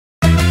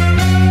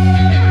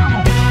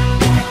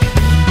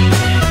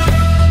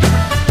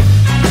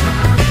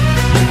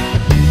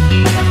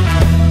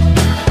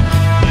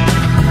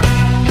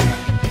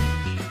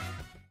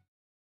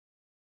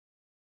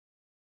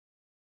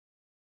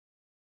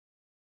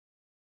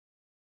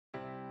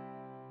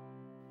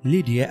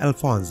Lydia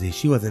Alfonsi,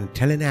 she was an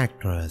Italian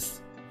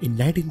actress. In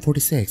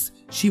 1946,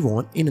 she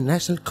won in a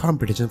national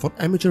competition for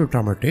amateur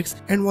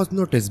dramatics and was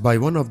noticed by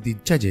one of the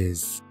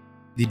judges,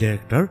 the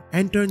director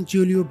Anton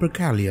Giulio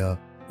Bracalia,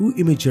 who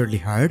immediately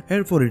hired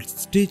her for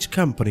its stage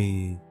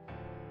company.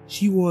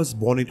 She was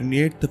born on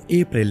 28th of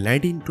April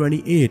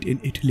 1928 in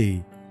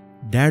Italy.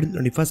 Died on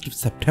 21st of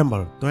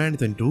September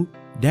 2022.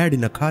 Died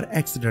in a car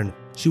accident.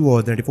 She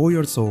was 94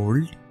 years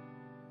old.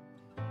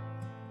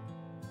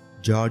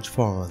 Jorge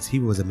Fons, he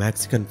was a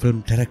Mexican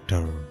film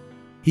director.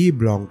 He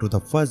belonged to the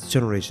first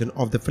generation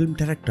of the film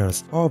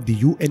directors of the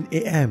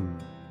UNAM.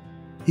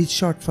 His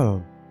short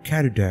film,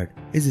 Caridad,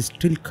 is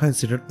still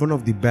considered one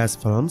of the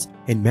best films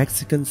in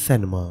Mexican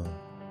cinema.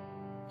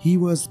 He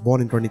was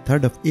born on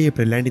 23rd of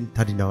April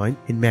 1939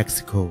 in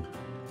Mexico.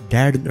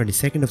 Died on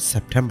 22nd of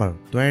September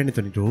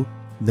 2022.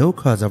 No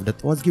cause of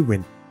death was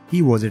given.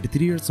 He was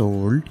 83 years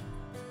old.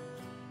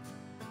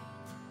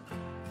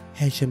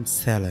 Hesham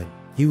Selim,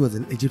 he was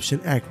an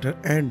Egyptian actor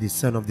and the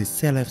son of the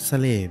Hesham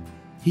Selim.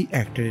 He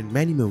acted in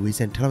many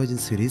movies and television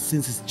series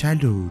since his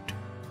childhood.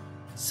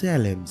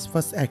 Selim's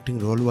first acting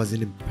role was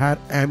in Empire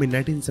M in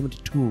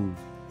 1972,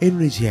 in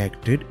which he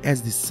acted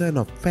as the son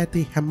of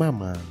Fatih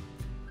Hamama.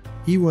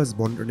 He was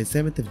born on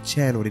 27th of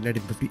January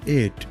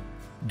 1958.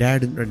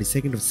 Died on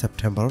 22nd of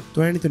September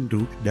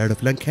 2022. Died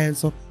of lung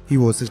cancer. He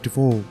was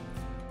 64.